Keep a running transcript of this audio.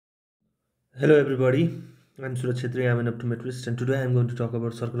Hello everybody, I'm Suraj Chhetri, I'm an optometrist, and today I'm going to talk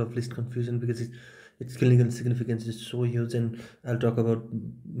about circle of least confusion because its clinical significance is so huge, and I'll talk about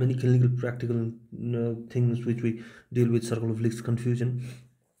many clinical practical things which we deal with circle of least confusion.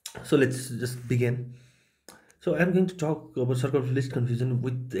 So let's just begin. So I'm going to talk about circle of least confusion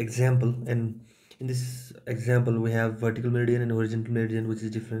with example, and in this example we have vertical meridian and horizontal meridian, which is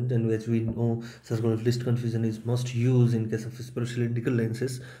different. And as we know, circle of least confusion is most used in case of spherocylindrical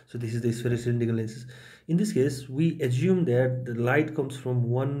lenses. So this is the spherocylindrical lenses. In this case, we assume that the light comes from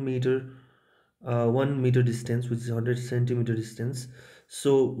 1 meter, 1 meter distance, which is 100 centimeter distance.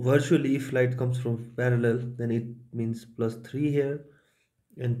 So virtually, if light comes from parallel, then it means +3 here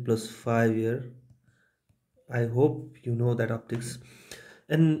and +5 here. I hope you know that optics.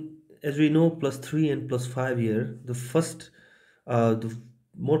 And as we know, +3 and +5 here, the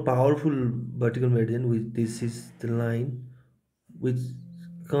more powerful vertical meridian, which this is the line which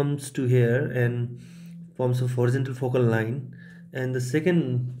comes to here and forms a horizontal focal line, and the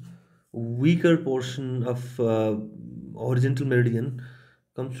second weaker portion of horizontal meridian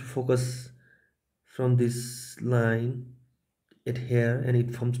comes to focus from this line at here, and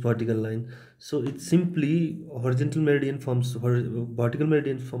it forms vertical line. So it's simply horizontal meridian forms vertical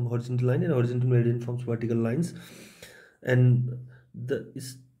meridian from horizontal line, and horizontal meridian forms vertical lines. And the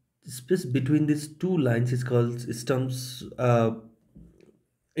space between these two lines is called Stumps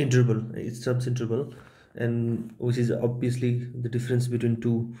interval. It's Stumps interval, and which is obviously the difference between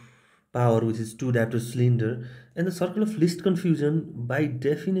two power, which is two diopter cylinder. And the circle of least confusion by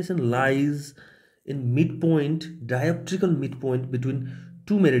definition lies in midpoint, dioptrical midpoint between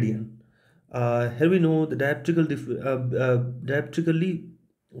two meridian. Here we know the dioptrically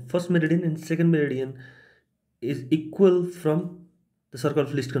first meridian and second meridian is equal from the circle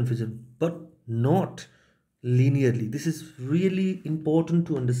of least confusion, but not linearly. This is really important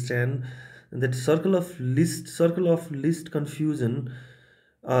to understand, that circle of least confusion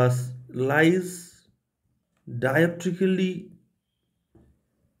lies dioptrically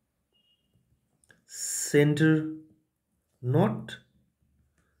center, not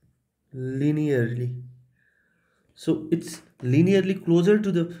linearly. So it's linearly closer to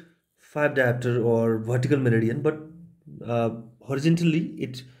the 5 diopter or vertical meridian, but uh, horizontally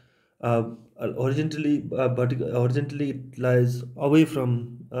it horizontally it lies away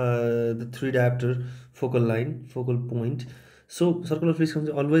from the 3 diopter focal point. So circle of least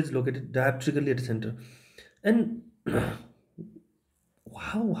confusion is always located dioptrically at the center. And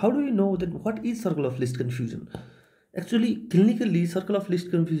how do you know that what is circle of least confusion? Actually, clinically, circle of least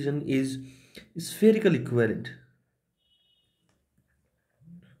confusion is spherical equivalent.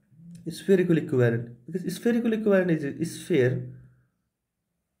 Spherical equivalent, because spherical equivalent is a sphere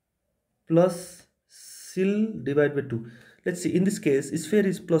plus CIL divided by 2. Let's see, in this case sphere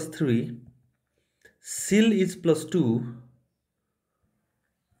is +3, CIL is +2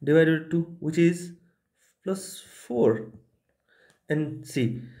 divided by 2, which is +4. And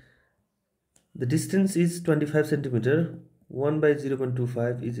see, the distance is 25 centimeter. 1 by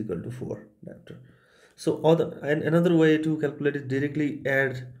 0.25 is equal to 4 diopter. So and another way to calculate is directly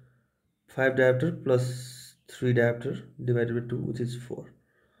add 5 diopter plus 3 diopter divided by 2, which is 4.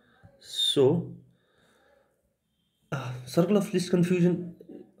 So circle of least confusion,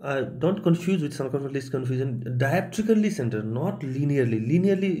 don't confuse with circle of least confusion. Dioptrically centered, not linearly.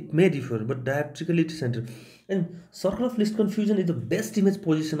 Linearly may differ, but dioptrically centered. And circle of least confusion is the best image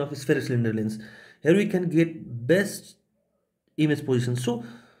position of a spherocylinder lens. Here we can get best image position. So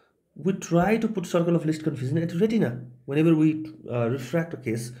we try to put circle of least confusion at retina. Whenever we refract a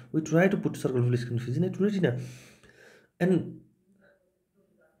case, we try to put circle of least confusion at retina. And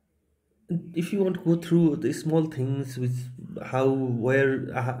if you want to go through the small things with how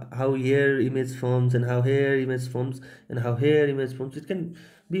here image forms and how here image forms and how here image forms, it can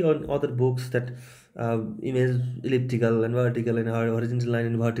be on other books, that image elliptical and vertical and horizontal line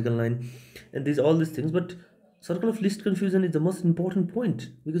and vertical line, and all these things. But circle of least confusion is the most important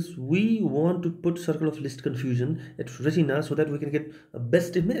point, because we want to put circle of least confusion at retina so that we can get a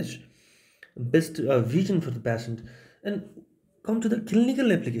best image, best vision for the patient. And come to the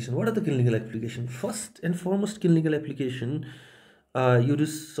clinical application. What are the clinical application? First and foremost clinical application, you do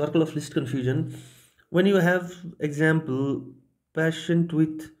circle of least confusion when you have example patient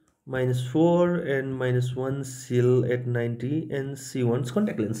with -4 and -1 CIL at 90 and C1's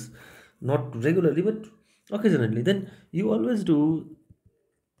contact lens, not regularly but occasionally. Then you always do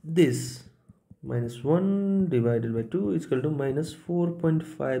this: -1 divided by 2 is equal to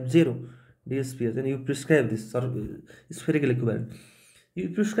 -4.50 DSPS, and you prescribe this spherical equivalent. You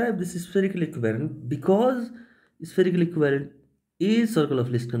prescribe this spherical equivalent because spherical equivalent is circle of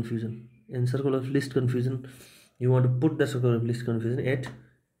least confusion. in circle of least confusion, you want to put the circle of least confusion at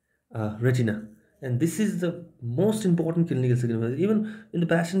retina, and this is the most important clinical significance. Even in the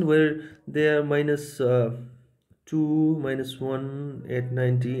patient where they are minus 2 minus 1 at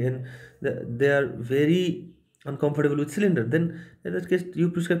 90, and they are very uncomfortable with cylinder, then in that case you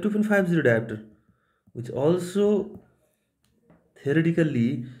prescribe 2.50 diopter, which also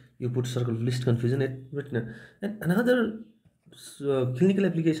theoretically you put circle of least confusion at retina. And another clinical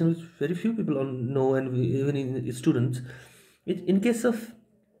application which very few people know, and even in students, in case of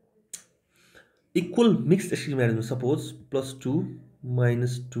equal mixed astigmatism, suppose plus 2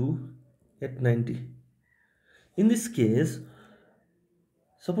 minus 2 at 90. In this case,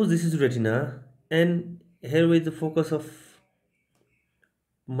 suppose this is retina, and here is the focus of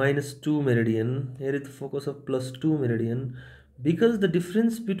minus 2 meridian, here is the focus of plus 2 meridian. Because the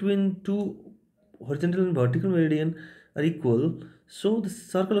difference between two horizontal and vertical meridian are equal, so the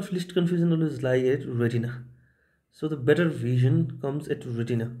circle of least confusion always lie at retina. So the better vision comes at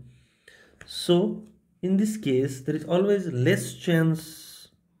retina. So in this case, there is always less chance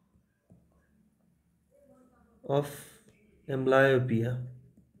of amblyopia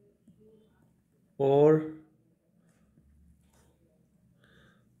or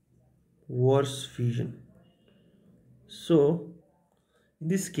worse vision. So in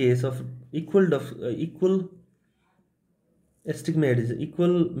this case of equal astigmatism,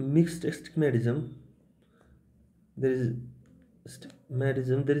 equal mixed astigmatism, there is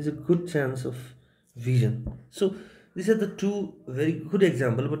there is a good chance of vision. So these are the two very good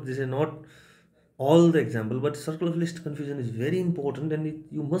example, but these are not all the example. But circle of least confusion is very important, and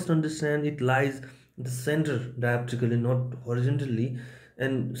you must understand it lies in the center dioptrically, not horizontally.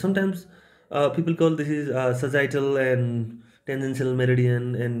 And sometimes people call this is sagittal and tangential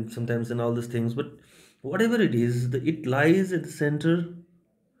meridian, and sometimes and all these things. But whatever it is, it lies at the center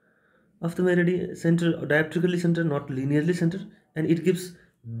of the meridian, center dioptrically center, not linearly center, and it gives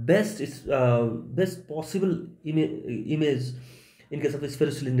best possible image in case of a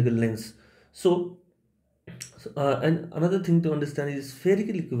sphericylindrical lens. So, and another thing to understand is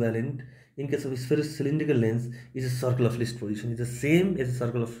spherical equivalent in case of a sphericylindrical lens is a circle of least position. It's the same as a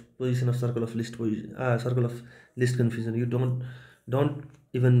circle of position of circle of least position, circle of least confusion. You don't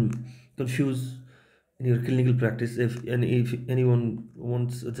even confuse in your clinical practice. If anyone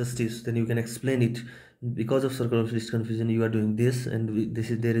wants justice, then you can explain it. Because of circle of least confusion, you are doing this, and this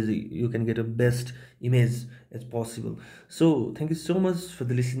is there is you can get a best image as possible. So thank you so much for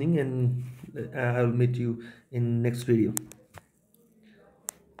the listening, and I will meet you in next video.